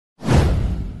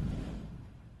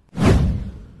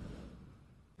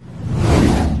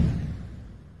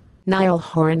Niall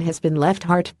Horan has been left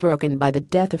heartbroken by the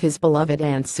death of his beloved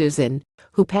Aunt Susan,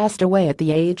 who passed away at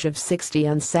the age of 60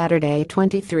 on Saturday,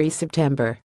 23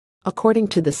 September. According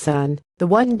to The Sun, the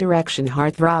One Direction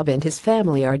heartthrob and his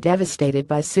family are devastated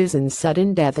by Susan's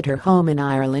sudden death at her home in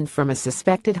Ireland from a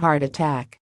suspected heart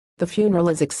attack. The funeral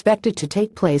is expected to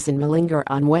take place in Mullingar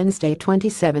on Wednesday,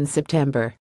 27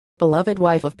 September. Beloved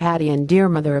wife of Paddy and dear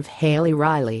mother of Hayley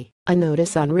Riley, a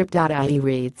notice on rip.ie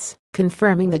reads,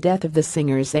 confirming the death of the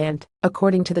singer's aunt,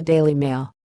 according to the Daily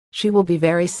Mail. She will be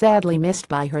very sadly missed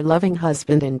by her loving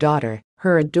husband and daughter,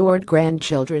 her adored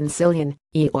grandchildren Cillian,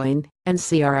 Eoin, and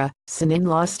Ciara,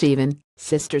 son-in-law Stephen,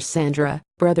 sister Sandra,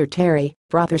 brother Terry,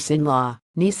 brothers-in-law,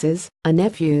 nieces,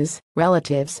 nephews,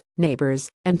 relatives, neighbors,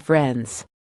 and friends.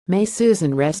 May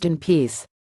Susan rest in peace.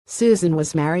 Susan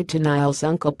was married to Niall's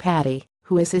uncle Paddy,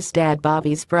 who is his dad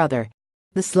Bobby's brother.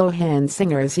 The slow hand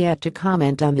singer is yet to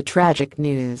comment on the tragic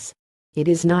news. It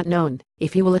is not known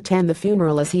if he will attend the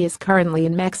funeral as he is currently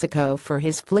in Mexico for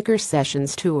his Flickr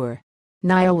Sessions tour.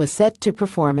 Niall was set to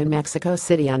perform in Mexico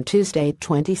City on Tuesday,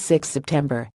 26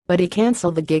 September, but he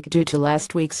cancelled the gig due to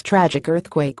last week's tragic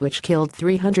earthquake which killed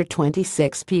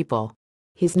 326 people.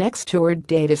 His next tour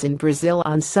date is in Brazil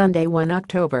on Sunday, 1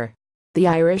 October. The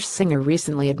Irish singer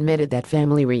recently admitted that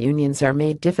family reunions are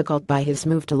made difficult by his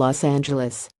move to Los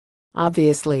Angeles.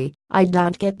 Obviously, I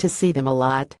don't get to see them a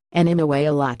lot, and I'm away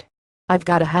a lot. I've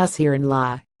got a house here in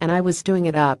La, and I was doing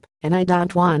it up, and I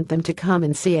don't want them to come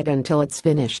and see it until it's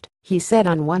finished, he said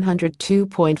on 102.5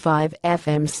 FM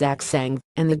Saxang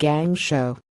and The Gang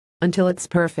Show. Until it's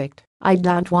perfect, I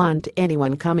don't want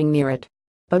anyone coming near it.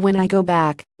 But when I go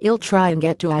back, I'll try and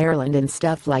get to Ireland and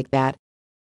stuff like that,